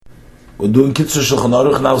We're doing Kitzur Shulchan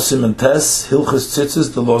Aruch now, Siman Tes, Hilchos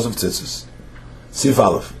Tzitzis, the laws of Tzitzis. Sif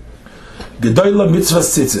Aleph. Gedoyla mitzvah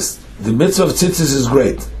Tzitzis. The mitzvah of Tzitzis is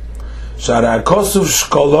great. Shara Kosuf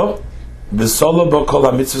Shkola, V'Solo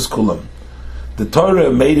B'Kol HaMitzvahs Kulam. The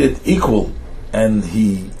Torah made it equal, and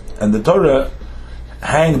the Torah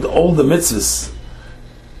hanged all the mitzvahs,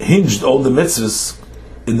 hinged all the mitzvahs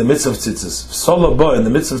in the mitzvah of Tzitzis. V'Solo Ba, in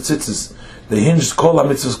the mitzvah of Tzitzis, they hinged Kol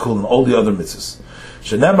HaMitzvahs Kulam, all the other mitzvahs.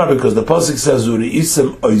 Shenemar, because the pasuk says Uri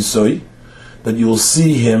Isem Oisoi, that you will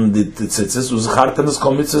see him the tzitzis uzchartem es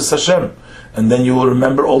kol mitzvahs Hashem, and then you will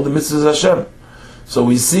remember all the mitzvahs Hashem. So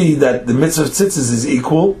we see that the mitzvah of tzitzis is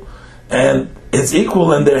equal, and it's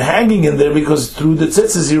equal, and they're hanging in there because through the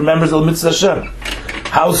tzitzis he remembers all mitzvahs Hashem.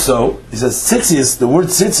 How so? He says tzitzis. The word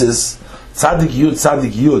tzitzis, tzadik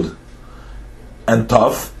yud, and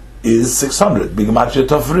tov is 600. B'gematria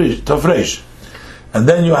tov reish, and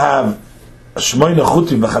then you have Shmoina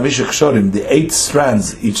Chutim v'Chamisha Kshorim, the 8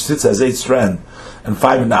 strands, each tzitz has 8 strands, and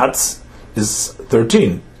 5 knots is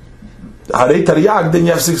 13. Harei Taryag, then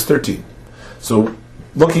you have 613. So,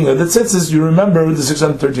 looking at the tzitzis, you remember the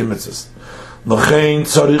 613 mitzvahs. L'chein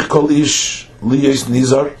tzarich kol ish liyes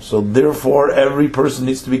nizar, so therefore every person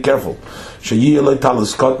needs to be careful. Sheyi elei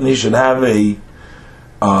talis kotni, should have a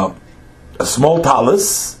small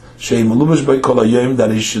talis, shei melubash by kol hayom,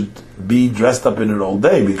 that he should be dressed up in it all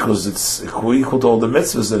day, because it's equal to all the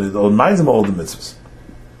mitzvahs, and it reminds him of all the mitzvahs.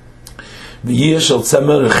 V'yeh shel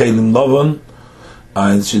tzemer chelim lovan,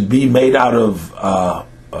 it should be made out of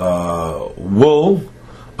wool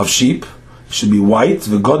of sheep. It should be white.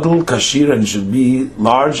 V'godel kashir, and it should be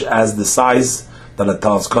large as the size that a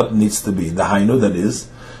talis cotton needs to be. The hainu, that is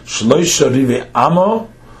shloish rive amo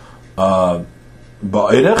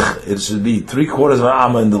ba'irech. It should be 3/4 of an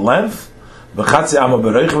amma in the length. V'chatzi amma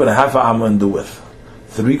b'reichav, and a half an amma in the width.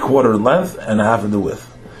 3/4 length and a half in the width.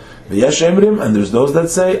 V'yesh emrim, and there's those that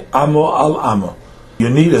say ammo al ammo. You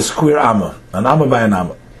need a square amma, an amma by an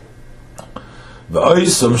amma.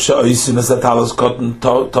 V'oisum she'oisim es atalos cotton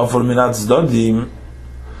tofor minat zdodim,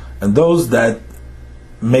 and those that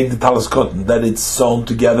make the talis cotton, that it's sewn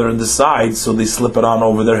together in the sides, so they slip it on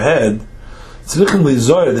over their head. Tzrichim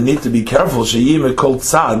lizoyer, they need to be careful. Sheyim ekol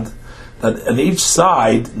tzad, that on each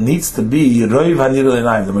side needs to be roiv hanir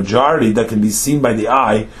l'einayim, the majority that can be seen by the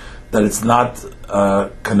eye, that it's not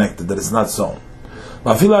connected, that it's not sewn.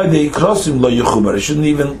 It shouldn't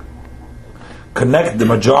even connect the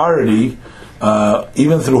majority,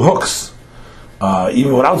 even through hooks,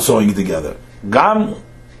 even without sewing it together. Gam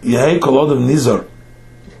yehei kol odom nizar.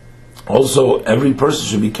 Also, every person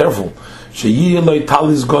should be careful. Sheyi eloi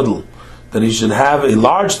talis godel, that he should have a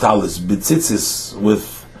large talis, b'tzitzis,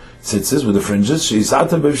 with the fringes.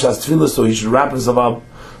 So he should wrap himself up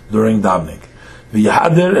during davening.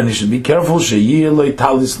 And he should be careful. He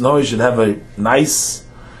should have a nice,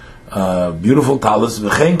 beautiful talis.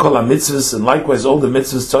 And likewise, all the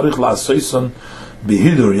mitzvahs,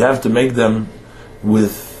 you have to make them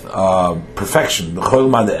with perfection,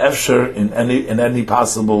 in any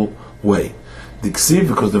possible way.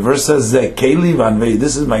 Because the verse says,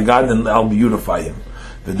 this is my God, and I'll beautify him.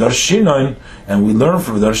 And we learn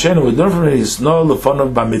from his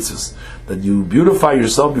mitzvahs, that you beautify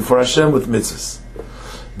yourself before Hashem with mitzvahs.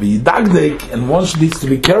 And one needs to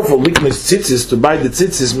be careful to buy the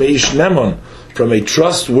tzitzis meish nemon, from a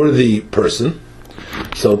trustworthy person.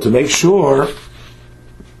 So to make sure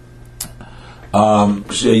so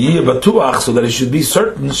that it should be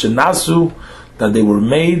certain shenasu, that they were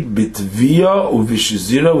made bitvia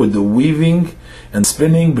uvishizira, with the weaving and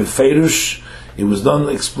spinning befeirush. It was done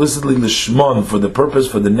explicitly lishmon, for the purpose,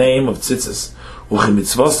 for the name of tzitzis,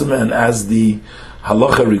 and as the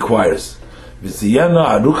halacha requires. V'tziyana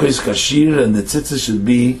aruchis kashir, and the tzitzis should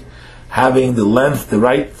be having the length, the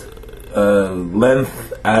right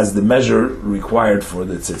length, as the measure required for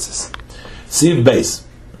the tzitzis. Siv base.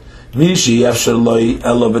 Mishi yafshar loy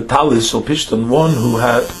elo betalis shel pishton, one who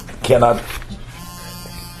cannot.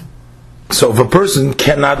 So if a person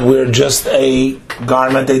cannot wear just a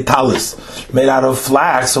garment, a talis, made out of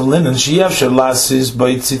flax or linen,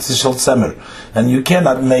 and you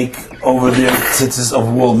cannot make over there tzitzis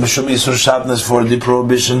of wool, mishum isur shatnez, for the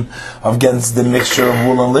prohibition against the mixture of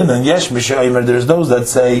wool and linen. Yes, mishaymer, there's those that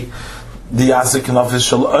say the yasik nafis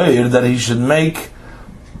shel oir, that he should make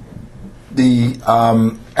the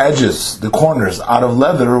edges, the corners, out of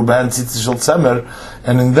leather, uban tzitzis shel tzemer,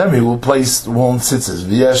 and in them he will place woolen tzitzis.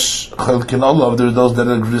 V'yesh chelkin olav, there are those that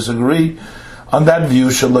disagree on that view.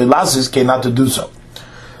 Shaloi lasis cannot to do so.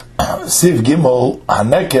 Siv gimel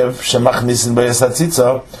hanekev shemachnisin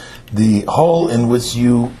b'yasatzitza, the hole in which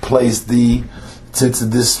you place the tzitz,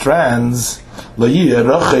 the strands,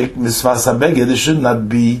 It should not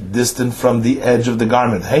be distant from the edge of the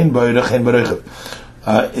garment.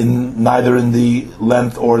 Neither in the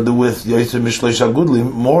length or the width.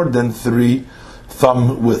 More than 3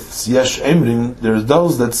 thumb widths. There's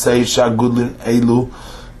those that say shagudlin elu,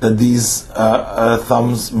 that these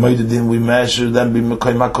thumbs we measure them in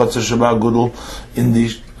the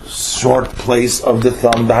short place of the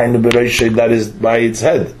thumb, that is by its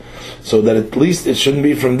head, so that at least it shouldn't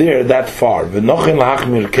be from there that far. And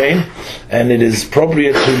it is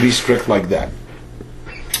appropriate to be strict like that.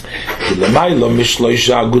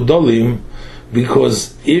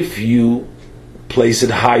 Because if you place it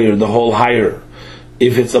higher, the hole higher,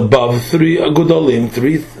 if it's above 3 agudolim,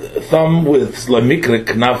 3 thumb widths,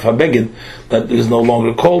 that is no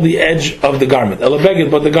longer called the edge of the garment,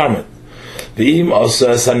 but the garment. If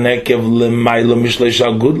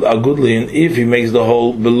he makes the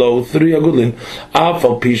hole below 3 agudlin,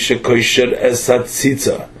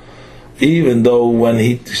 even though when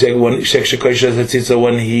he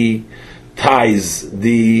ties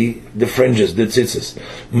the fringes, the tzitzis,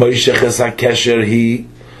 he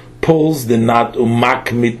pulls the knot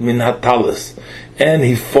umakmit min hatalis, and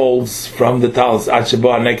he folds from the talis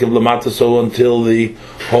so until the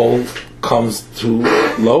hole comes to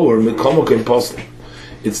lower,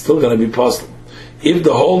 it's still going to be possible. If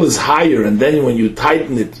the hole is higher and then when you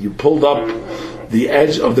tighten it, you pulled up the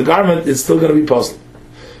edge of the garment, it's still going to be possible.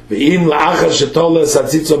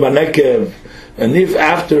 And if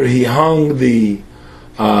after he hung the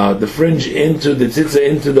fringe into the tzitza,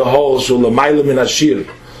 into the hole,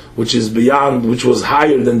 which is beyond, which was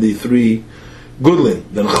higher than the 3 gudlin,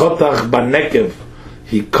 then chotach banekev,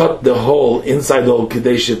 he cut the hole inside the hole so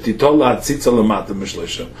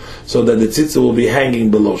that the tzitza will be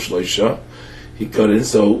hanging below shloisha. He cut in,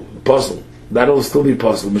 so possible. That will still be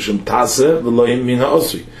possible.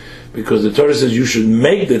 Because the Torah says you should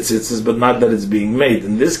make the tzitzas, but not that it's being made.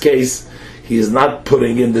 In this case, he is not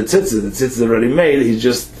putting in the tzitzas. The tzitzas is already made. He's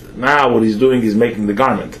just, now what he's doing is making the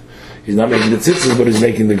garment. He's not making the tzitzas, but he's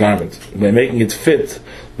making the garment. By making it fit,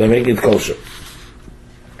 by making it kosher.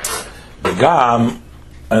 The gam,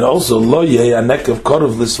 and also lo yeh anekev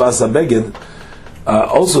korov lisvas habeged.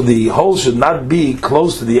 Also, the hole should not be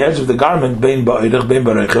close to the edge of the garment, bein ba'irech, bein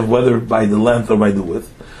barechev, whether by the length or by the width.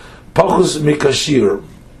 Pachus mikashir,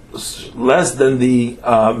 less than the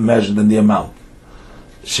measure, than the amount.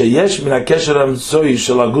 Sheyesh min hakesher hamtzoyi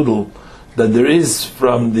shel agudel, that there is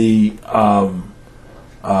from the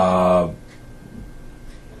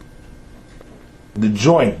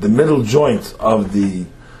joint, the middle joint of the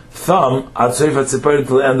thumb, atzoif atziparit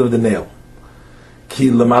to the end of the nail. Ki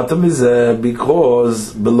lamatam is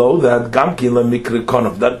because below that gamki lemikre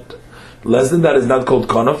konov, that less than that is not called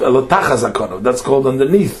konov, elotachas konov, that's called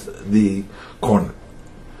underneath the corner.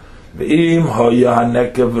 Ve'im hoya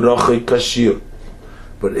hanekev rochei kashir,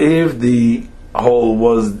 but if the hole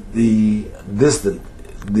was the distant,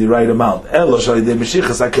 the right amount, elo shalidei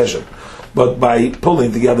meshichas hakesher, but by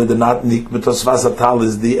pulling together the knot, nikmetosvas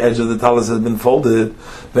talis, the edge of the talis has been folded.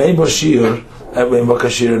 Ve'im bashir, ve'im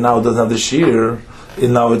bakashir, now it doesn't have the shear.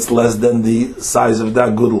 And now it's less than the size of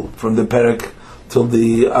that gudel from the perek till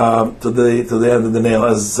the end of the nail,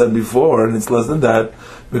 as I said before, and it's less than that.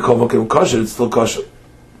 Because kosher, it's still kosher,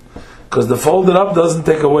 because the folded up doesn't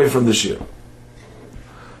take away from the shear.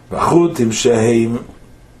 V'chutim sheheim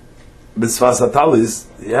b'tzvas hatalis,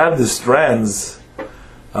 you have the strands,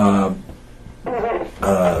 the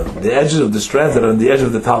edges of the strands that are on the edge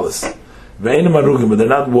of the talis. Ve'enim arugim, but they're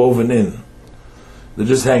not woven in. They're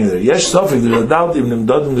just hanging there. Yesh sofik, there's a doubt even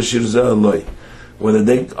the shir zeh, whether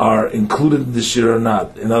they are included in the shir or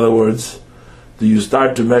not. In other words, do you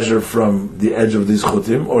start to measure from the edge of these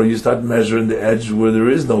chutim, or you start measuring the edge where there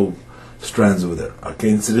is no strands over there?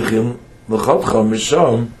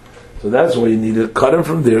 So that's why you need to cut them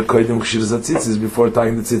from there, before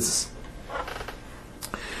tying the tzitzis.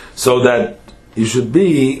 So that you should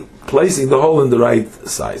be placing the hole in the right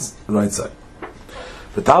size, the right side.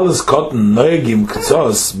 The talis cotton noegim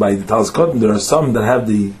k'tzos, by the talis cotton there are some that have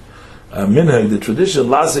the minhag, the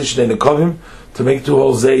tradition, to make 2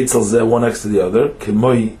 holes one next to the other,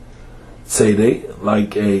 k'moi tzedei,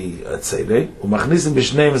 like a tzedei, umachnisim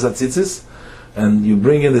b'shneim es hatzitzis, and you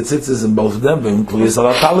bring in the tzitzis in both of them, and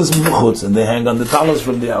they hang on the talis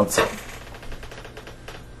from the outside.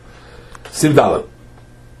 Siv Dalet.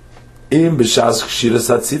 Im b'shas kshiras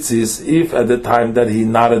hatzitzis, if at the time that he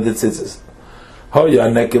knotted the tzitzis,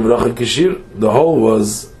 the hole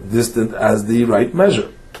was distant as the right measure.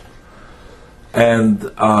 And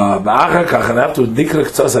after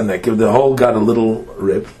the hole got a little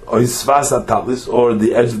ripped, or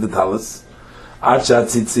the edge of the talis, until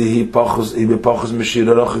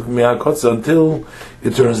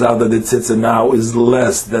it turns out that the tzitzit now is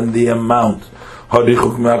less than the amount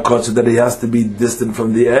that he has to be distant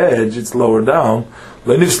from the edge, it's lower down,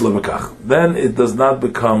 then it does not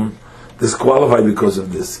become disqualified because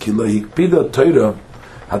of this. The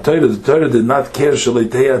Torah did not care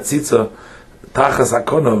that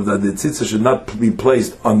the tzitza should not be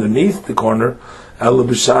placed underneath the corner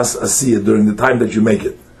during the time that you make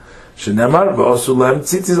it. They shall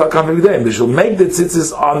make the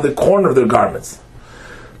tzitzis on the corner of their garments.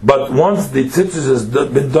 But once the tzitzis has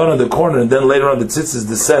been done on the corner, and then later on the tzitzis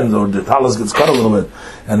descend, or the talis gets cut a little bit,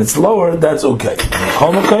 and it's lower, that's okay.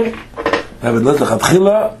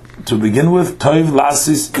 To begin with,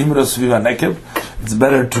 it's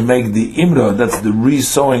better to make the imra, that's the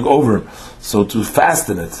re-sewing over, so to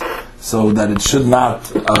fasten it, so that it should not,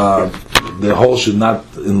 the hole should not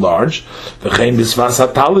enlarge.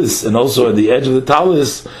 And also at the edge of the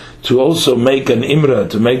talis, to also make an imra,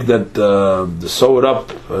 to make that, sew it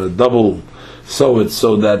up, double sew it,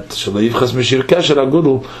 so that so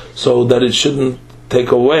that it shouldn't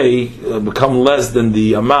take away, become less than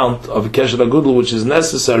the amount of kesher agudel which is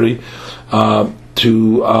necessary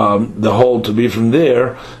to the hole to be from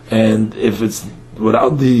there. And if it's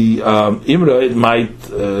without the imra, it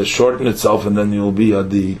might shorten itself, and then you'll be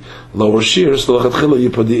at the lower shear. So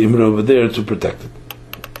you put the imra over there to protect it.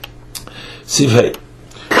 Sivhei.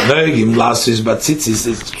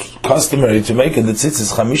 It's customary to make in the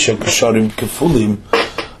tzitzis chamisha ksharim kefulim,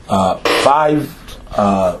 5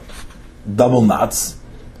 double knots.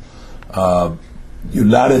 You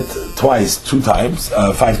knot it twice, 5 times.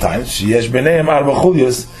 Sheyesh b'neihem arba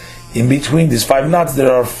chulyos. In between these 5 knots,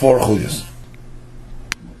 there are 4 chulyos.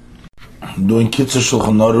 Doing Kitzur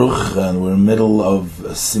Shulchan Aruch, and we're in the middle of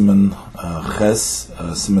Siman Ches,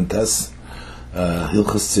 Siman Tes,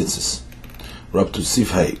 Hilchas Tzitzis. We're up to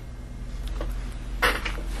Sif Hay.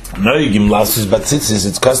 Noigim lasus batzitzis.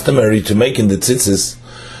 It's customary to make in the tzitzis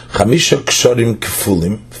chamisha kshorim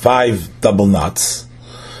kefulim, 5 double knots.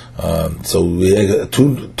 So we have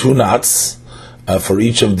two knots for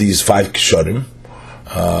each of these 5 kshorim.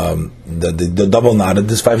 The double knotted,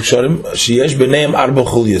 this 5 kshorim. Sheyesh b'neihem arba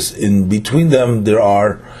chulyos. In between them there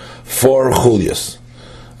are 4 chulyos.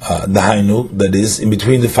 The hainu, that is, in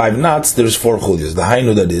between the 5 knots, there's 4 chulyos. The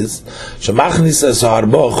hainu, that is, shemachnis es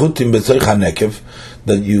harba chutim b'tzoich hanekev,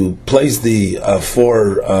 that you place the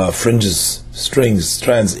 4 fringes,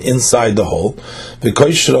 strands inside the hole,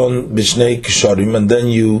 v'koishron b'shnei kishorim, and then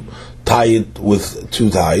you tie it with 2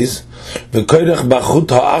 ties, v'koirech b'chut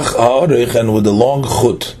ha'orech, and with the long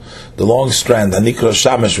chut, the long strand, hanikra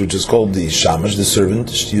shamash, which is called the shamash, the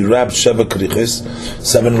servant, you wrap sheva kriches,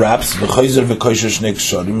 7 wraps, v'choizer v'koisher shnei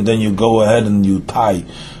kishorim, and then you go ahead and you tie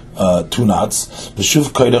 2 knots.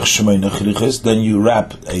 V'shuv koirech shmeina kriches, then you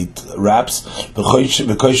wrap 8 wraps, v'koisher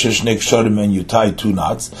shnei kishorim, and you tie 2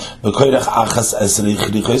 knots, v'koirech achas esrei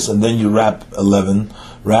kriches, and then you wrap 11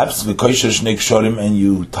 wraps, v'koisher shnei kishorim, and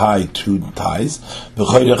you tie 2 ties,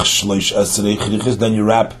 v'koirech shloish esrei kriches, then you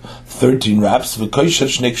wrap 13 wraps, v'koisher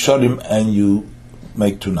shnei kishorim, and you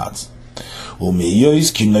make 2 knots. And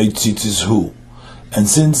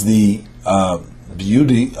since the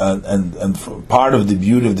beauty and part of the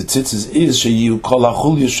beauty of the tzitzis is sheyu kol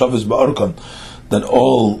ha'chulyos shavis ba'orkan, that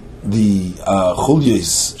all the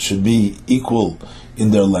chulyos should be equal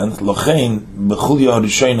in their length. Lochein b'chulya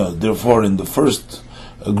harishona, therefore in the first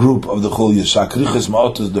group of the chulyos, shakriches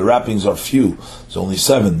ma'otos, the wrappings are few, so only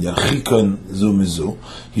 7. Yarchikon zu mizu,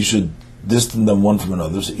 he should distant them one from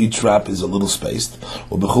another, so each wrap is a little spaced.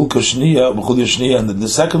 And the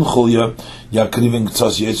second chulya, yakrivin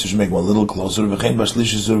k'tzas yetz, should make one a little closer. And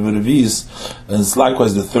it's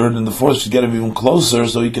likewise the third and the fourth should get him even closer,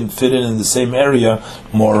 so he can fit in the same area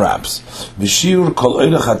more wraps. V'shiur kol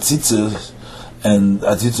oirach hatzitzah, and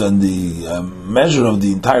the measure of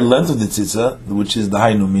the entire length of the tzitzah, which is the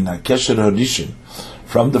hainu mina kesher harishin,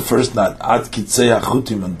 from the first knot at kitzei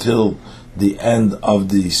hachutim until the end of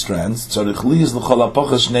the strands, tzarich liis l'chol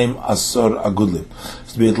ha'pochas shneim asor agudlim,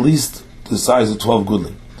 to be at least the size of 12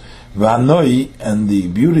 gudlim. V'hanoi, and the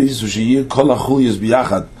beauty is she'yir kol ha'chulyos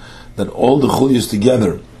biyachad, that all the chulyos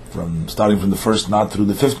together, starting from the first knot through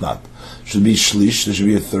the 5th knot, should be shlish, there should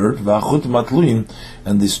be a third, v'achut matluim,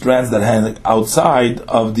 and the strands that hang outside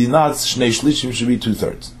of the knots, shnei shlishim, should be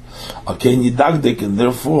 2/3. Akein yidagdik, and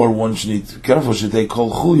therefore one should be careful, should take kol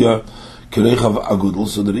chulya kerechav agudl,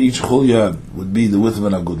 so that each chulya would be the width of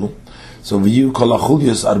an agudl. So v'yu kol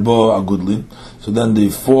hachulyos arba agudlin, so then the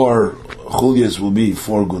 4 chulyas will be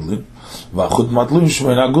 4 gudlin. V'achut matlun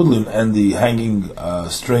shmeina gudlin, and the hanging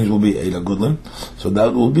strings will be 8 gudlin. So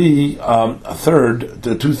that will be a third,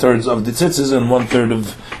 2/3 of the tzitzis and 1/3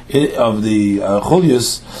 of the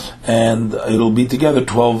chulyas, and it'll be together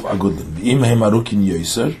 12 agudlin. Im hem arukin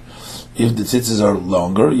yoser. If the tzitzis are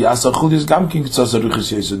longer, yasa chulyas gamkin k'tzas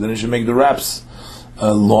aruchis yoser. Then you should make the wraps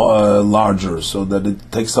larger, so that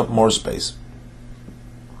it takes up more space.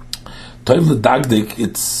 Toiv l'dagdik,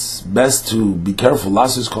 it's best to be careful.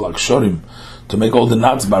 Lasis kol akshorim, to make all the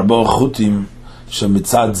knots barbo chutim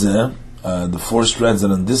shemitzad zeh, the 4 strands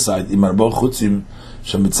that on this side, imarbo chutim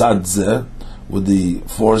shemitzad zeh, with the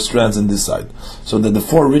 4 strands on this side, so that the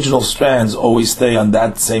 4 original strands always stay on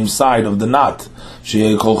that same side of the knot.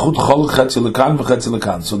 Sheyeh kol chut chol chetzi lekan v'chetzi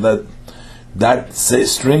lekan, so that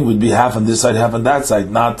string would be half on this side, half on that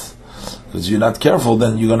side, not. Because you're not careful,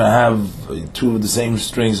 then you're going to have 2 of the same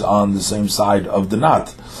strings on the same side of the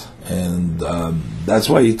knot, and that's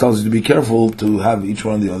why he tells you to be careful to have each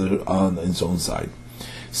one of the other on its own side.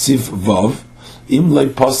 Sif vav im le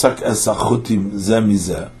posak esachutim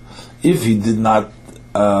zemizeh. If he did not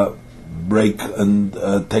break and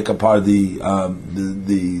take apart the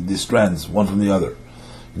strands one from the other,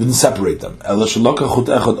 he didn't separate them.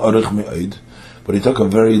 But he took a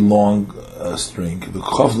very long string,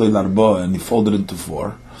 and he folded it into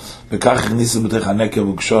 4.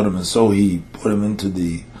 And so he put him into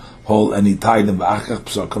the hole and he tied them,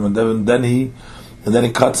 and then he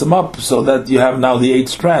cuts them up so that you have now the 8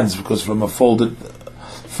 strands, because from a folded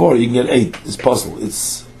 4 you can get 8. It's possible.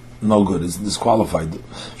 It's no good. It's disqualified.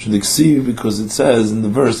 Should exceed, because it says in the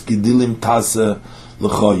verse, Gidilim Tase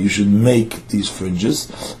L'cha, you should make these fringes.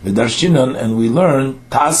 V'darshinan, and we learn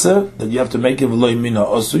Tase, that you have to make it v'lo mina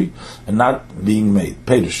osui, and not being made.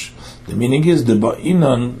 Perish. The meaning is the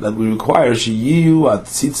ba'inan that we require sheyiyu at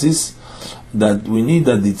tzitzis, that we need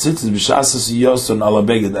that the tzitzis b'shasas yoson ala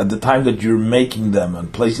beged, at the time that you're making them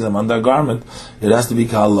and placing them on the garment, it has to be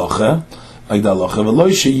ka'aloche, like the aloche. V'lo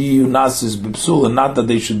sheyiyu nasis b'psul, and not that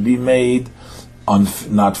they should be made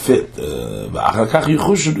not fit. And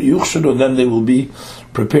then they will be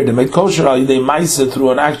prepared to make kosher. They mice through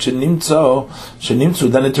an action nimtzo.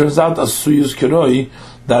 Then it turns out as suyus kiroi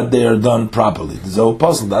that they are done properly. So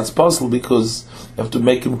puzzle. That's puzzle because you have to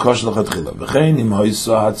make him kosher l'chatchila.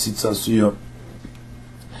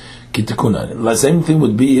 The same thing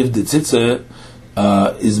would be if the tzitza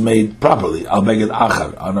is made properly. Al beged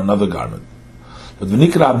achar, on another garment. But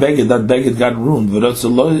v'nikra beged, that beged got ruined. He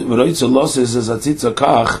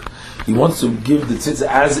wants to give the tzitza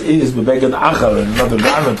as is, beged achar, in another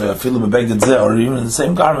garment, or beged zeh, or even in the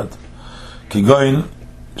same garment. Kigoin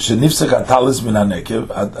shenifsek atalis min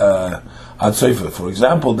hanekev at soifer. For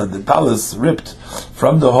example, that the talis ripped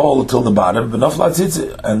from the hole till the bottom, v'nofla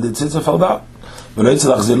tzitza, and the tzitza fell down. He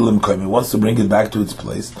wants to bring it back to its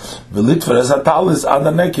place. V'litfer talis ad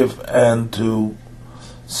hanekev, and to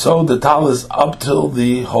sew the talis up till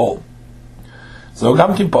the hole. So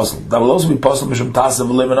gamkin posel. That will also be posel mishum tasev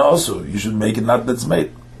v'lemen also. You should make it not that's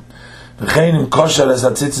made. V'cheinim kosher es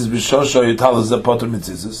hatzitzis b'shosho talis the poter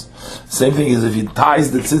mitzitzis. Same thing is if he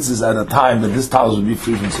ties the tzitzis at a time that this talis will be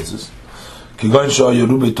free from tzitzis. Kigoin show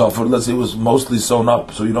yerubi tofer. Let's say it was mostly sewn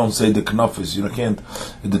up, so you don't say the knofis. You can't.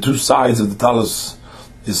 The 2 sides of the talis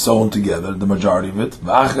is sewn together, the majority of it.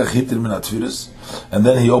 And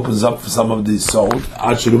then he opens up some of the sewn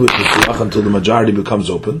until the majority becomes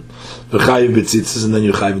open. And then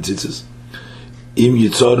you chayiv tzitzis.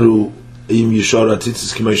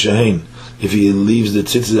 If he leaves the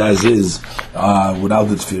tzitzis as is, without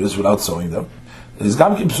the tefillas, without sewing them,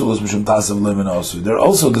 they're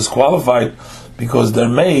also disqualified because they're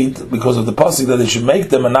made because of the pasuk that they should make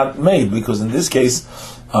them and not made, because in this case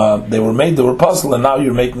they were made, they were puzzled, and now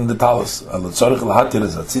you're making the talis.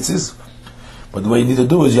 But the way you need to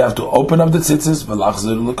do is you have to open up the tzitzis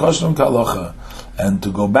and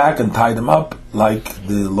to go back and tie them up like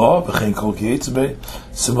the law.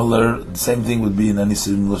 Similar, the same thing would be in any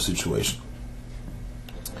similar situation.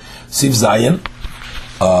 Siv Zayin.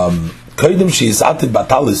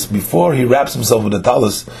 Before he wraps himself with the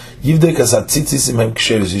talis, he should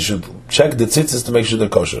check the tzitzis to make sure they're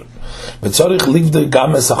kosher.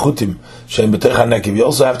 You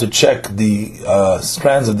also have to check the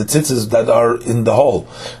strands of the tzitzis that are in the hole,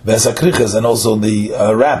 and also the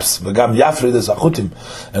wraps,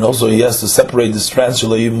 and also he has to separate the strands.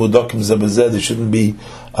 They shouldn't be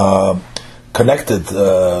connected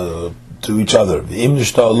to each other. And if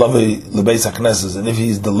he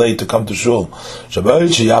is delayed to come to shul, while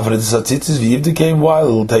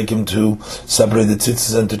it will take him to separate the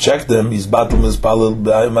tzitzis and to check them,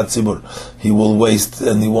 he will waste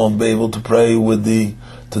and he won't be able to pray with the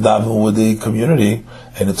daven with the community.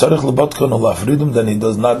 And then he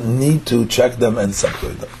does not need to check them and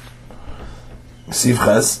separate them.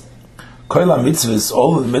 All the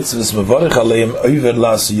mitzvahs,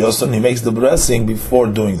 he makes the blessing before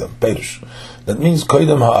doing them. Perish. That means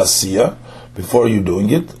koydem ha'asiyah, before you're doing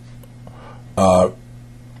it. Ula'achar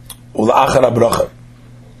ha'bracha.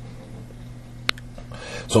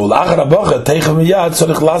 So ula'achar ha'bracha, teichem miyad,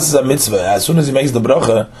 tzorich lasis ha'mitzvah. As soon as he makes the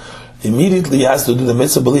bracha, immediately he has to do the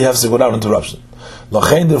mitzvah, but he has to go without interruption.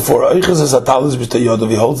 Lachein, therefore, oiches es hatalis b'shtei yodov,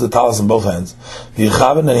 he holds the talis in both hands.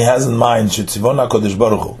 V'yichaven, and he has in mind, shetzivon HaKodesh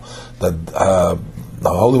Baruch Hu, that the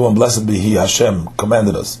Holy One, blessed be He, Hashem,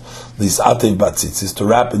 commanded us, this atev batzitzis, to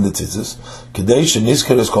wrap in the tzitzis, kedei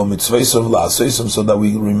shenizker is called mitzvahs of la'asoisim, so that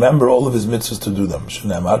we remember all of His mitzvahs to do them.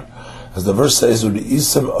 Shneimar, as the verse says,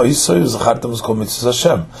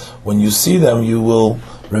 when you see them, you will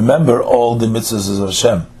remember all the mitzvahs of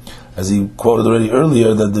Hashem. As he quoted already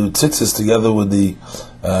earlier, that the tzitzis together with the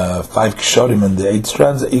 5 ksharim and the 8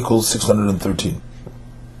 strands equals 613.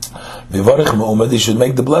 He should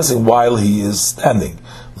make the blessing while he is standing.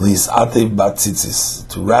 To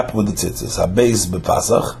wrap with the tzitzis. Habeis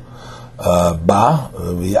bepasach,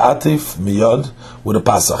 v'yatif miyod with a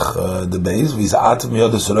pasach. The base v'yatif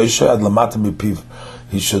miyod esroisha ad lamata b'piv.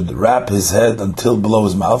 He should wrap his head until below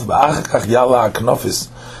his mouth.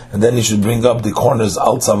 And then he should bring up the corners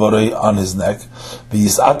al tzavorei on his neck.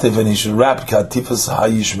 V'yisatif, and he should wrap katifas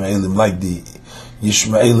ha'yishmaelim, like the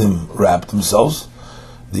Yishmaelim wrapped themselves.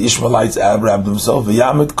 The Ishmaelites wrapped themselves.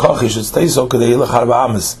 V'yamid koch, he should stay so kadei harba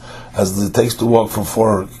amis, as it takes to walk for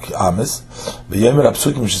 4 amis. V'yemer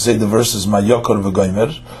apsukim, should say the verses ma'yokor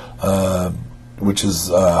v'goymer, which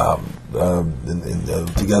is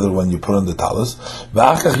together when you put on the talis.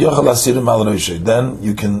 V'achach yochel asirim al roshei, then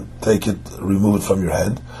you can take it, remove it from your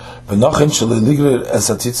head. It's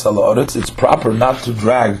proper not to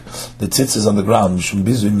drag the tzitzis on the ground,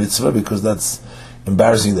 mitzvah, because that's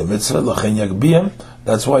embarrassing the mitzvah.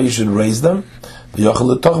 That's why you should raise them. You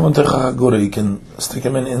can stick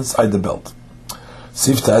them inside the belt.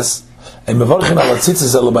 Siftas.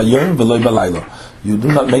 You do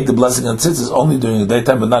not make the blessing on tzitzis only during the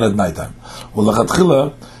daytime, but not at nighttime.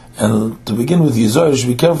 And to begin with, Yizor, you should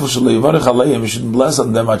be careful. You shouldn't bless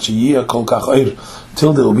on them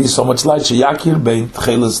till there will be so much light that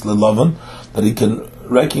he can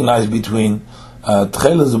recognize between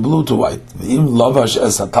tchelas, the blue to white.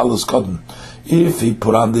 If he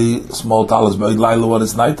put on the small talis when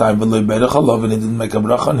it's nighttime, and he didn't make a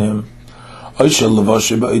brach on him, or he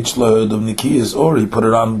put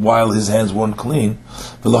it on while his hands weren't clean,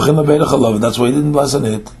 that's why he didn't bless on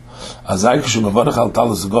it. When he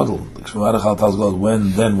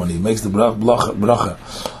makes the bracha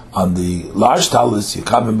on the large talis, he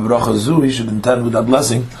should intend with that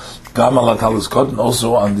blessing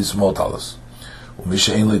also on the small talis.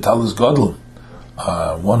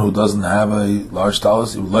 One who doesn't have a large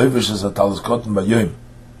talis,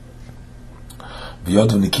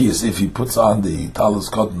 if he puts on the talis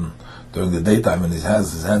cotton during the daytime and his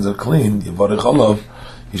hands are clean, he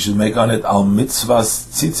should make on it al mitzvahs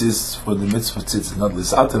tzitzis, for the mitzvah tzitzis, not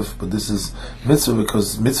lisatif, but this is mitzvah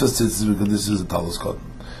because mitzvah tzitzis, because this is a talis cotton.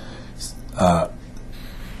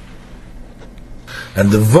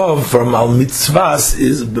 And the vav from al mitzvahs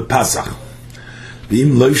is bepasach.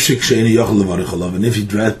 And if he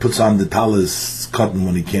puts on the talis cotton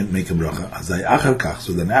when he can't make a bracha,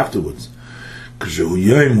 so then afterwards,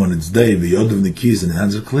 when it's day, and his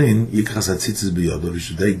hands are clean, he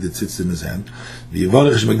should take the tzitzis in his hand. He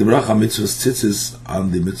should make the bracha mitzvah tzitzis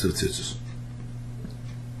on the mitzvah tzitzis.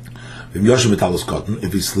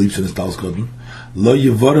 If he sleeps in his talis cotton, then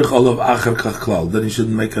he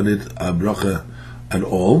shouldn't make on it a bracha at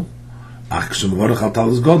all.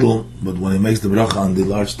 But when he makes the bracha on the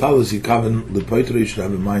large talis, the poiter should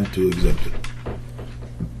have in mind to exempt it.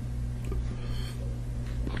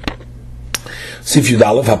 Sif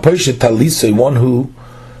Yudalef, HaPoishet Talisei, one who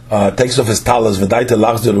takes off his talis, and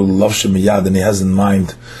he has in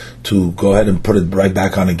mind to go ahead and put it right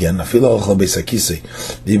back on again.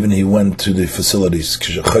 Even he went to the facilities.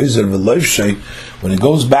 When he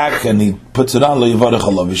goes back and he puts it on,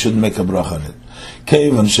 he shouldn't make a bracha on it.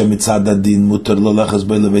 Since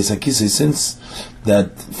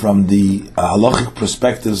that from the halachic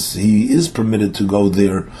perspectives, he is permitted to go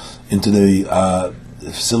there into the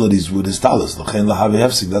facilities with his talis.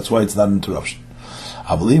 That's why it's not an interruption.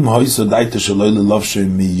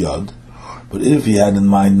 But if he had in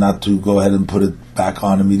mind not to go ahead and put it back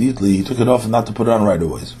on immediately, he took it off and not to put it on right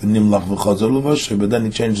away. But then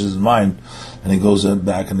he changes his mind and he goes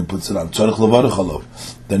back and he puts it on.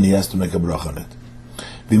 Then he has to make a bracha on it.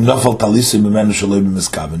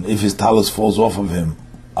 If his talus falls off of him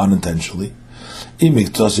unintentionally,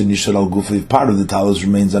 if part of the talus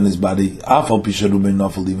remains on his body,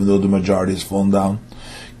 even though the majority has fallen down,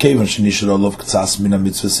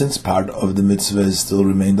 since part of the mitzvah has still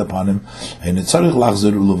remained upon him, then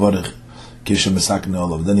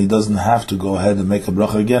he doesn't have to go ahead and make a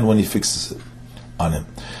bracha again when he fixes it on him.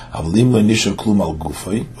 But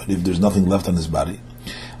if there's nothing left on his body,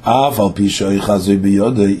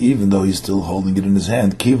 even though he's still holding it in his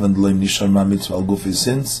hand, since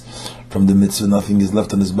from the mitzvah nothing is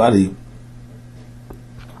left on his body,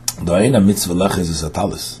 the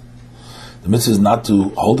mitzvah is not to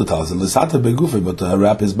hold the talis, but to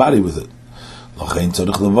wrap his body with it.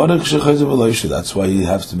 That's why he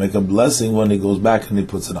has to make a blessing when he goes back and he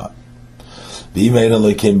puts it on. If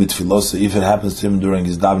it happens to him during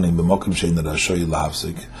his davening,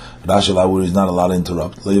 where he's not allowed to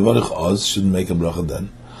interrupt, shouldn't make a bracha then.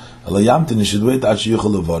 He should wait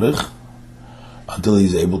until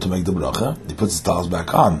he's able to make the bracha. He puts his talis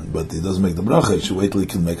back on, but he doesn't make the bracha. He should wait till he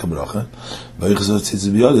can make a bracha.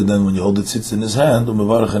 Then when you hold the tzitz in his hand, and he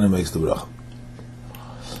makes the bracha.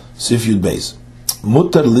 Sif Yud Beis.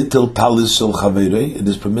 Mutar little talis shel chaverei. It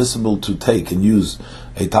is permissible to take and use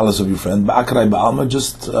a talis of your friend, ba'akrai ba'alma,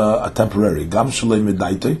 just a temporary. Gam shalei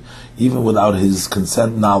medaitei, even without his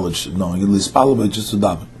consent, knowledge, knowing. At least just to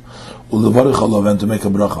daven. Ulevarich olav, and to make a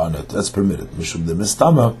bracha on it. That's permitted. Mishum de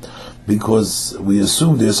mistama, because we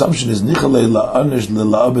assume, the assumption is nichalei la'anish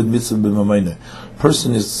le'la'abed mitzvah b'mamayne.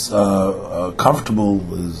 Person is comfortable,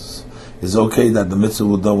 is okay that the mitzvah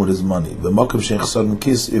will done with his money. V'makom she'ich sodin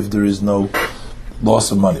kis, if there is no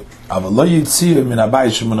loss of money.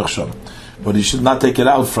 But he should not take it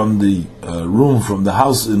out from the room, from the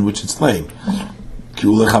house in which it's laying.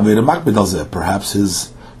 Perhaps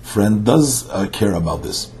his friend does care about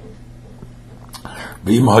this.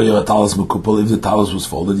 If the talus was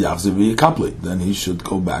folded, then he should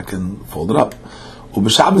go back and fold it up. But on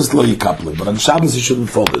Shabbos he shouldn't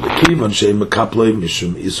fold it.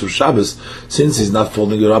 Since he's not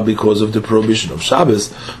folding it up because of the prohibition of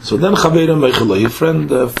Shabbos, so then your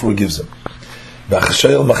friend forgives him. One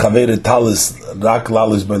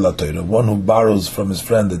who borrows from his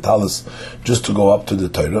friend the talus just to go up to the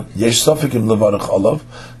Torah,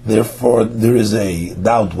 therefore there is a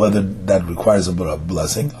doubt whether that requires a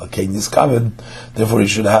blessing. Therefore he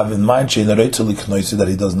should have in mind that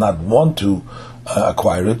he does not want to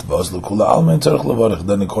acquire it.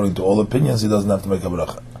 Then according to all opinions he doesn't have to make a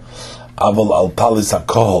bracha.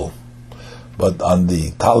 But on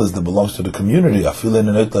the talis that belongs to the community,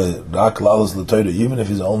 even if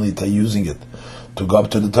he's only using it to go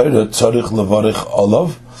up to the Torah,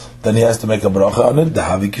 then he has to make a bracha on it,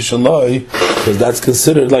 because that's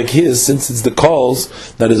considered like his, since it's the calls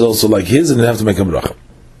that is also like his, and they have to make a bracha.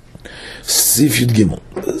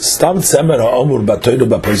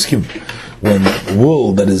 When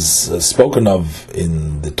wool that is spoken of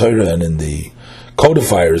in the Torah and in the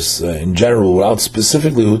codifiers in general, without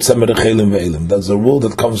specifically that's a wool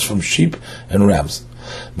that comes from sheep and rams.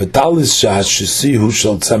 A talis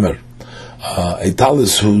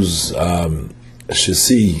whose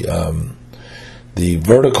shisi, the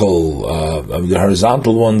vertical, the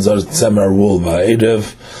horizontal ones are tzemer wool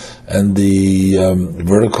va'edev, and the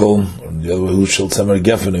vertical, the other who shall tzemer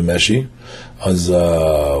gefen meshi, as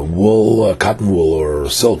wool, cotton wool or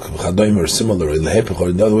silk, or similar, or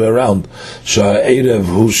the other way around. Sha'erev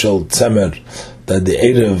who shall tzemer, that the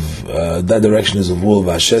erev, that direction is of wool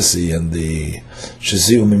v'ashesi, and the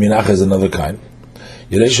shesi u'miminach is another kind.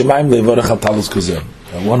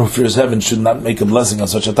 One who fears heaven should not make a blessing on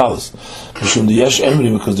such a talus.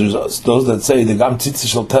 Because there's those that say the gam tzitzis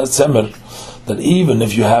shall tzemer, that even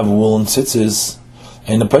if you have woolen tzitzis,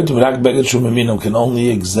 and the point of can only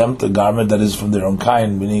exempt a garment that is from their own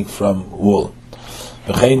kind, meaning from wool.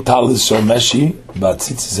 And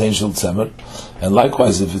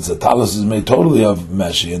likewise, if it's a talus is made totally of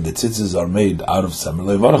meshi and the tzitzis are made out of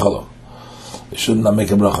tzemer, you should not make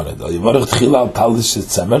a bracha on it.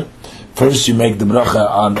 First, you make the bracha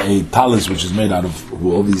on a talus which is made out of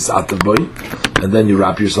wool, and then you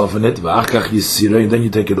wrap yourself in it. And then you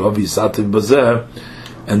take it off,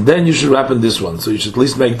 and then you should wrap in this one. So you should at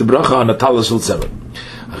least make the bracha on a talus shel tzemer.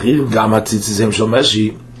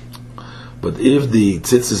 But if the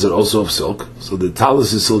tzitzis are also of silk, so the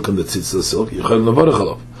talus is silk and the tzitzis is silk,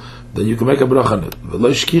 then you can make a bracha on it.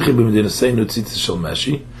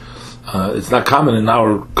 It's not common in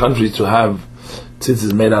our country to have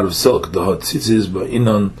tzitzis made out of silk. The hot tzitzis, but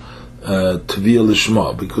inon teviyah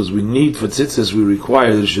lishma, because we need for tzitzis, we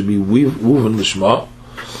require that it should be woven lishma,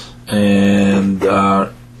 and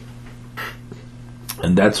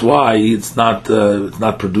that's why it's not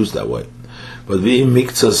produced that way. But vi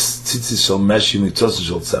miktzas tzitzis shel meshi miktzas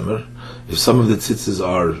shel tzemer. If some of the tzitzis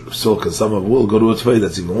are silk and some of wool, go to a tvei,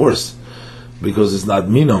 that's even worse, because it's not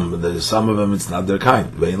minum. Some of them it's not their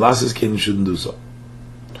kind. But in lasses king, you shouldn't do so.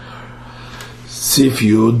 Sif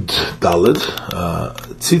Yud Daled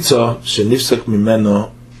Tzitza shenifsek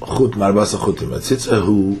mimeno chut marbasa chutim. A tzitza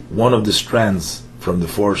who one of the strands from the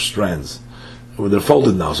 4 strands, well, they're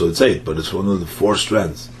folded now, so it's 8, but it's one of the 4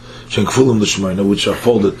 strands, shenkfulim l'shmoina, which are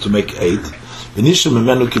folded to make 8. V'nisha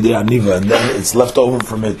mimenu kidei aniva, and then it's left over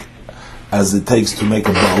from it as it takes to make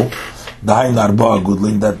a bow. Dahain arba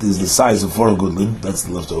gudlin, that is the size of 4 gudlin, that's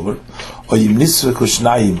the leftover. Or yimnisve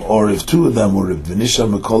kushnayim, or if 2 of them were ripped, v'nisha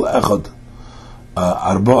mekol echad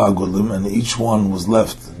arba gudlim, and each one was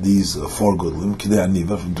left these 4 gudlim kidei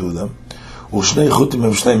aniva from 2 of them. Ushnei chutim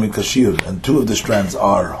v'shnei mikashir, and 2 of the strands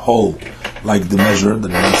are whole, like the measure that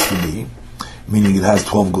it needs to be, meaning it has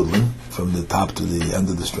 12 gudlim from the top to the end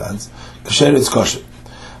of the strands. Kasher, it's kosher.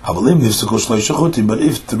 But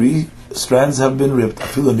if 3 strands have been ripped,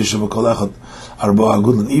 even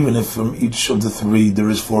if from each of the 3 there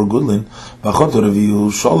is 4 gudlin, and the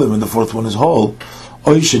 4th one is whole,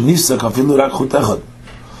 or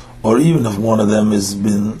even if one of them has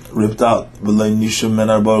been ripped out, and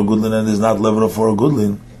is not level of 4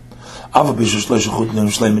 gudlin,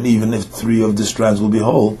 even if 3 of the strands will be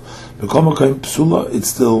whole, it's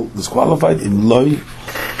still disqualified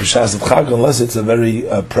unless it's a very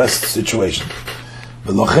pressed situation.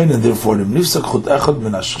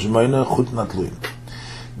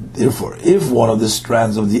 Therefore, if one of the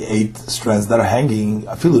strands of the 8 strands that are hanging,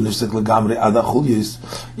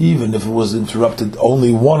 even if it was interrupted,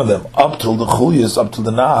 only one of them, up till the chulyas, up till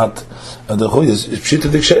the knot, and the chulyas,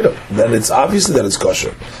 then it's obviously that it's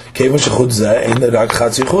kosher. Because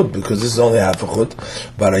this is only half a chut,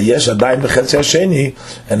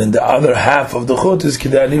 and in the other half of the chut is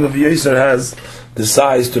kidei aniva v'yoser, has the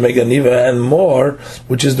size to make a niva and more,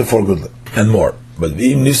 which is the 4 gudlim and more. But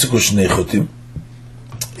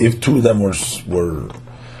if 2 of them were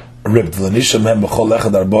ripped, and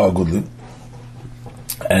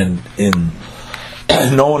in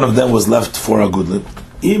no one of them was left for a gudlim,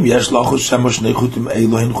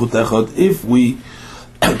 if we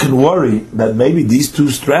can worry that maybe these 2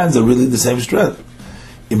 strands are really the same strand,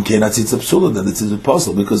 then it's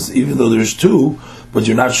impossible, because even though there's 2, but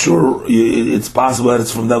you're not sure, it's possible that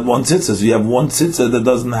it's from that one tzitza. So you have one tzitza that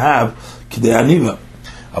doesn't have kidei aniva.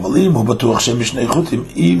 But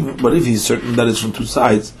if he's certain that it's from 2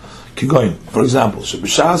 sides, keep going. For example,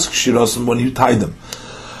 when you tie them,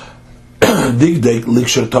 he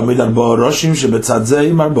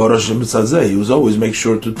was always make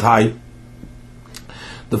sure to tie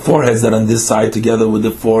the 4 heads that are on this side together with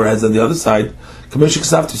the 4 heads on the other side.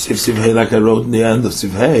 Like I wrote in the end of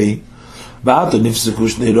Sivhei,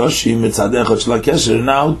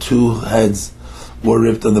 now 2 heads were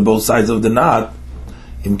ripped on the both sides of the knot.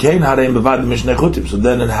 So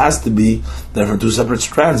then it has to be there from 2 separate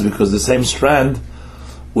strands, because the same strand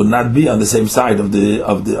would not be on the same side of the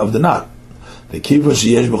knot. Since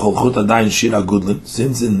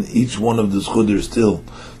in each one of the schud there is still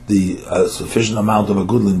the sufficient amount of a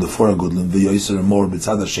gudlin, the 4 gudlin, v'yoser and more on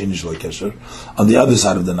the other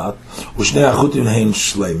side of the knot,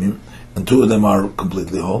 and 2 of them are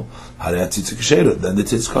completely whole, then the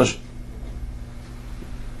tzitz kosher.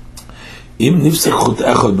 If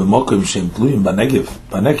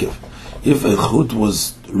a chut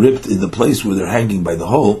was ripped in the place where they're hanging by the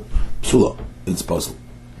hole, psula, it's possible.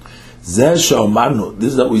 This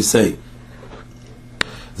is what we say.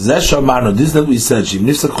 This is that we said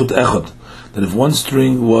that if one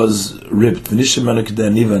string was ripped, and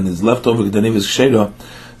is left over it's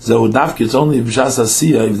only if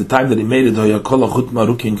the time that he made it,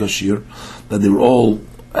 that they were all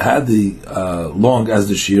had the long as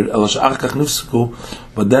the shear,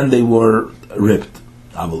 but then they were ripped.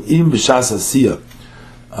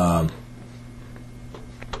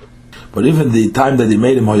 But even the time that they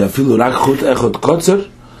made him, if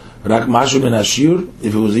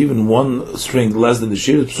it was even 1 string less than the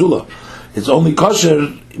shear, it's psula. It's only kosher,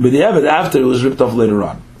 but after it was ripped off later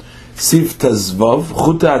on. Sif tazvav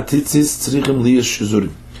chuta atitzis tzrichim liyas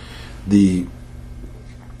shizurim.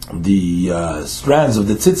 The strands of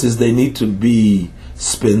the tzitzis, they need to be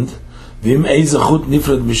spinned. If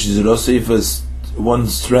a one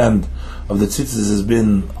strand of the tzitzis has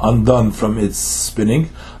been undone from its spinning,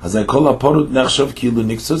 as I call aparut nechshav kilu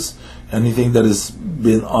nixus. Anything that has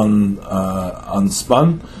been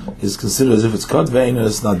unspun is considered as if it's cut. Ve'eina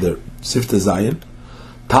is not there. Sifte zayin.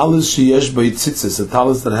 Talis sheyesh by tzitzis, a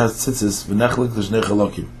talis that has tzitzis, v'nechlik l'shnei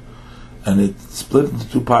chalokim, and it's split into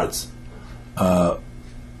two parts. So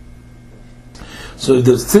if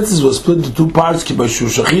the tzitzis was split into two parts,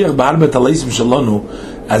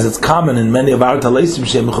 as it's common in many of our talisim,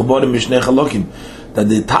 that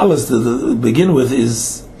the talis to begin with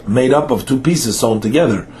is made up of two pieces sewn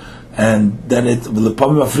together, and then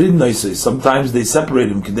sometimes they separate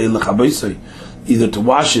them either to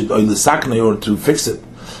wash it or to fix it.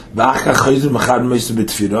 And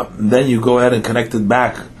then you go ahead and connect it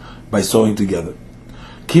back by sewing together.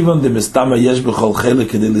 Since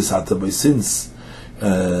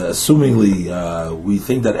assumingly we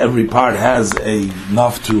think that every part has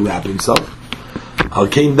enough to wrap himself, Al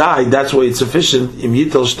Kain died, that's why it's sufficient if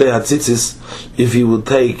he will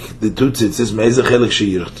take the two tzitzis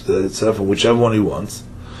from whichever one he wants,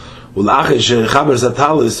 so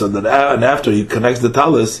that, and after he connects the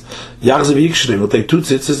talis, he'll take two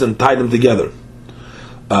tzitzis and tie them together,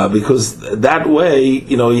 because that way,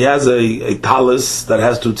 he has a talis that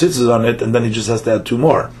has two tzitzis on it, and then he just has to add two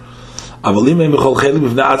more. But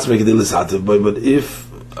if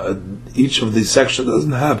each of these sections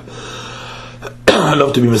doesn't have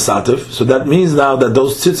enough to be misatif, so that means now that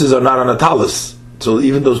those tzitzis are not on a talis. So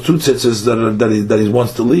even those two tzitzis that he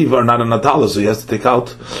wants to leave are not on a talis, so he has to take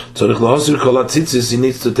out. So he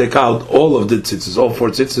needs to take out all of the tzitzis, all four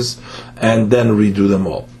tzitzis, and then redo them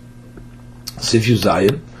all. Sif Yu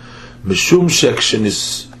Zayin, Mishum section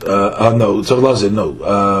is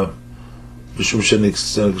Mishum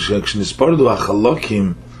section is part of the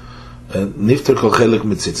achalokim. Nifter kol chelik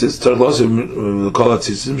mitzitzis. Tzarich kol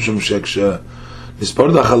atzitzis mishum section is part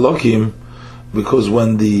of the achalokim, because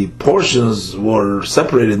when the portions were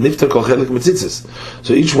separated, nifter kol chelik mitzitzis,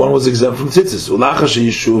 so each one was exempt from tzitzis. Ulacha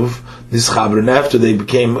sheyishuv nischaber, and after they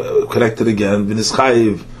became connected again,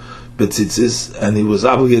 v'nischayiv betzitzis, and he was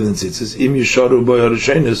obligated in tzitzis. Im yisharu bo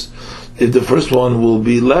yarishenis, if the first one will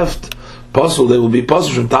be left possible, they will be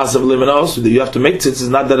possible from tasav limon also. That you have to make tzitzis,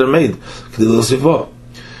 not that are made.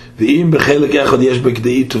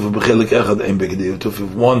 If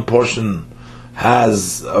one portion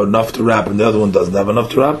has enough to wrap and the other one doesn't have enough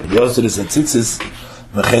to wrap, he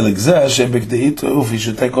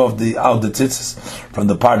should take off the tzitzis from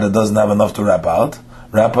the part that doesn't have enough to wrap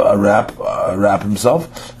himself,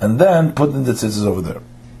 and then put in the tzitzis over there.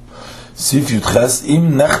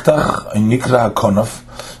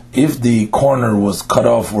 If the corner was cut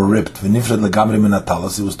off or ripped,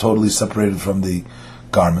 it was totally separated from the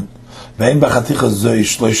garment. That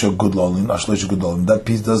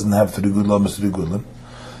piece doesn't have 3 gudlam.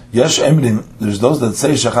 There's those that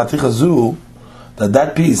say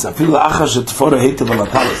that piece,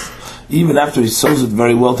 even after he sews it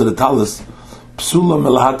very well to the talis,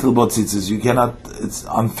 you cannot, it's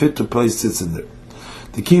unfit to place tzitz in there.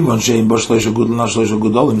 The kivon shein bo shloisha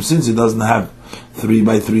gudolim, since it doesn't have 3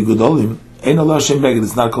 by 3 gudolim, ein Allah shem beged,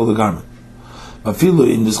 it's not called a garment. But filu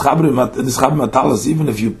in this chabrim talis, even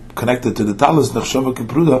if you connect it to the talis, nechshava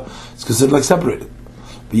kipruda, it's considered like separated.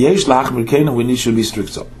 But yesh lachmir keina, we should be strict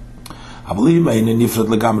so. I believe ein nifrat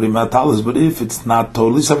legamri talis, but if it's not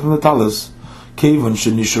totally separate from the talis, kivon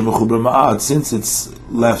shenishur mechuber ma'ad, since it's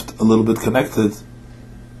left a little bit connected.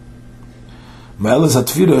 So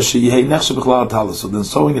then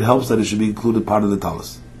sewing, it helps that it should be included part of the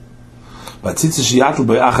talis. But and the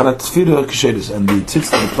tzitz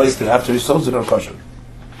that are placed there after he sews it are kosher.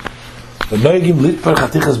 The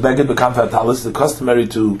customary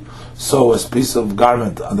to sew a piece of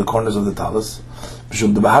garment on the corners of the talis,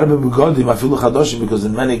 because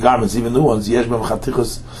in many garments, even new ones, there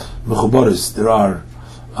are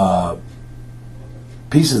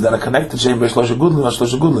pieces that are connected.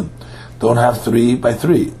 Don't have 3 by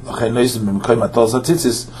 3.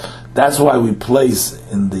 That's why we place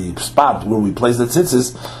in the spot where we place the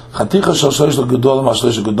tzitzis a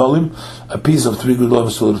piece of 3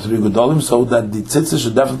 gudolim, so that the tzitzis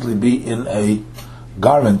should definitely be in a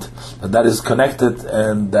garment that is connected,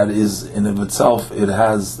 and that is in of itself, it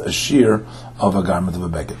has a shear of a garment of a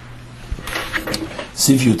beged.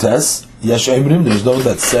 Sif Yutes, Yesh Emrim, there's those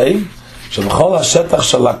that say that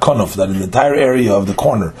in the entire area of the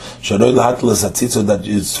corner that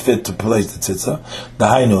is fit to place the tzitza,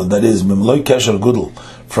 that is memloi kesher gudel,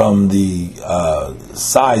 from the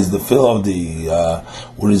size, the fill of the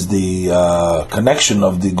where is the connection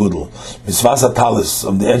of the gudel, misvasa talis,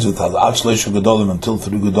 on the edge of the talis, until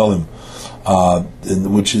 3 gudolim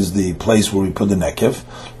which is the place where we put the nekev.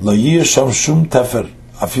 Lo yir sham shum tefer.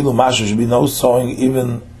 Afilu mashu, should be no sewing,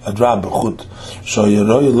 even a drop b'chut. So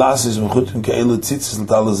yeroy lasis b'chutim ke'elu tzitzis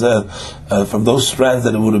l'talazeh, from those strands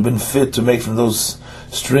that it would have been fit to make from those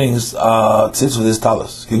strings tzitz with this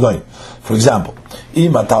talis. Keep going. For example,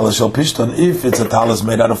 im a talis shel pishton, if it's a talis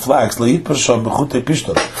made out of flax, le'it pershon b'chutei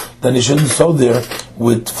pishton, then you shouldn't sew there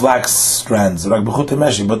with flax strands, like b'chutei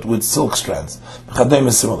meshi, but with silk strands. B'chadoim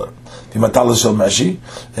is similar. Im a talis shel meshi,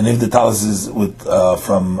 and if the talis is with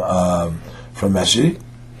from meshi,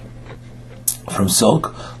 from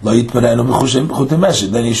silk,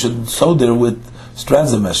 then you should sew there with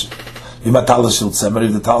strands of mesh. If the talis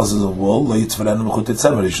is of wool, you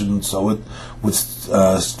shouldn't sew it with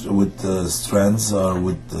strands or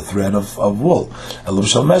with the thread of wool.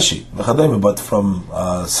 But from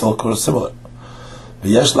silk or similar.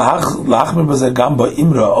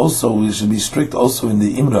 Also, we should be strict also in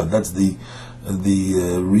the imra. That's the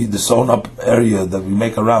sewn up area that we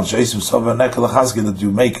make around that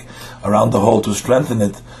you make around the hole to strengthen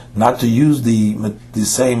it, not to use the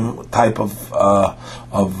same type of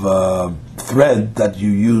thread that you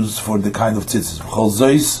use for the kind of tzitzis.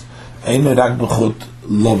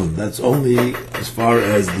 That's only as far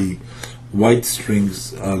as the white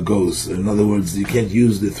strings goes. In other words, you can't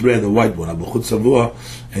use the thread, the white one. But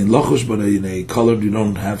in a colored you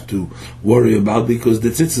don't have to worry about, because the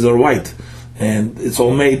tzitzis are white. And it's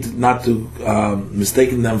all made not to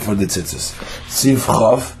mistaken them for the tzitzis. Siv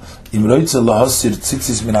Chav, if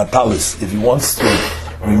he wants to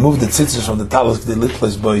remove the tzitzis from the talis,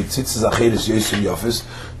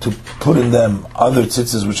 to put in them other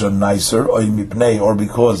tzitzis which are nicer, or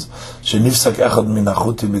because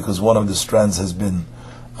one of the strands has been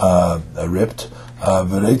ripped. He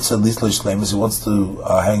wants to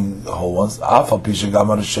hang the whole ones.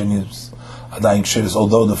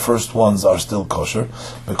 Although the first ones are still kosher,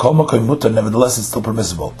 nevertheless it's still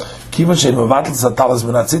permissible. He's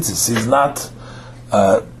not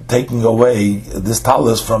taking away this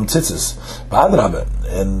talis from tzitzis.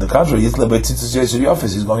 In the contrary, he's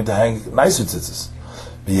going to hang nicer tzitzis.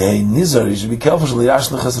 He should be careful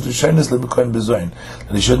that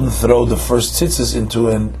he shouldn't throw the first tzitzis into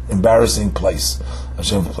an embarrassing place, a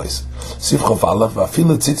shameful place.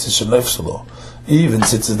 Even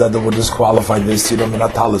tzitzis that were disqualified, they see them in a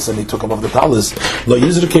talis, and he took them off the talis. Lo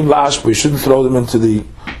yizr came la'ashpa, you shouldn't throw them into the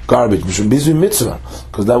garbage. Mishum bizvi mitzvah,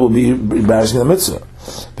 because that will be embarrassing the mitzvah.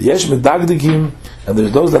 V'yesh medagdikim, and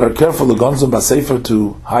there's those that are careful, the gonzom basefer,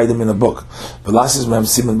 to hide them in a book. V'lasis mehem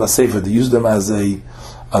siman basefer, to use them as a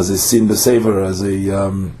sin basefer, as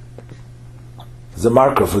a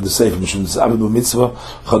marker for the sefer. Mishum sabed bu mitzvah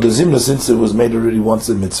chadazim, since it was made already once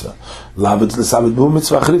in mitzvah. Labed l'sabed bu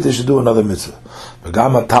mitzvah achrit, they should do another mitzvah.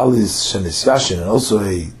 V'gam talis shenis yashin, and also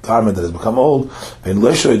a garment that has become old. Ve'in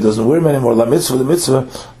lesho, it doesn't wear them anymore. La mitzvah, the mitzvah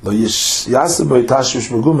lo yasem b'yitashush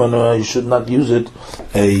meguma. You should not use it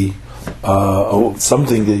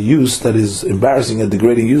something, a use that is embarrassing, a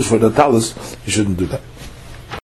degrading use for the talis. You shouldn't do that.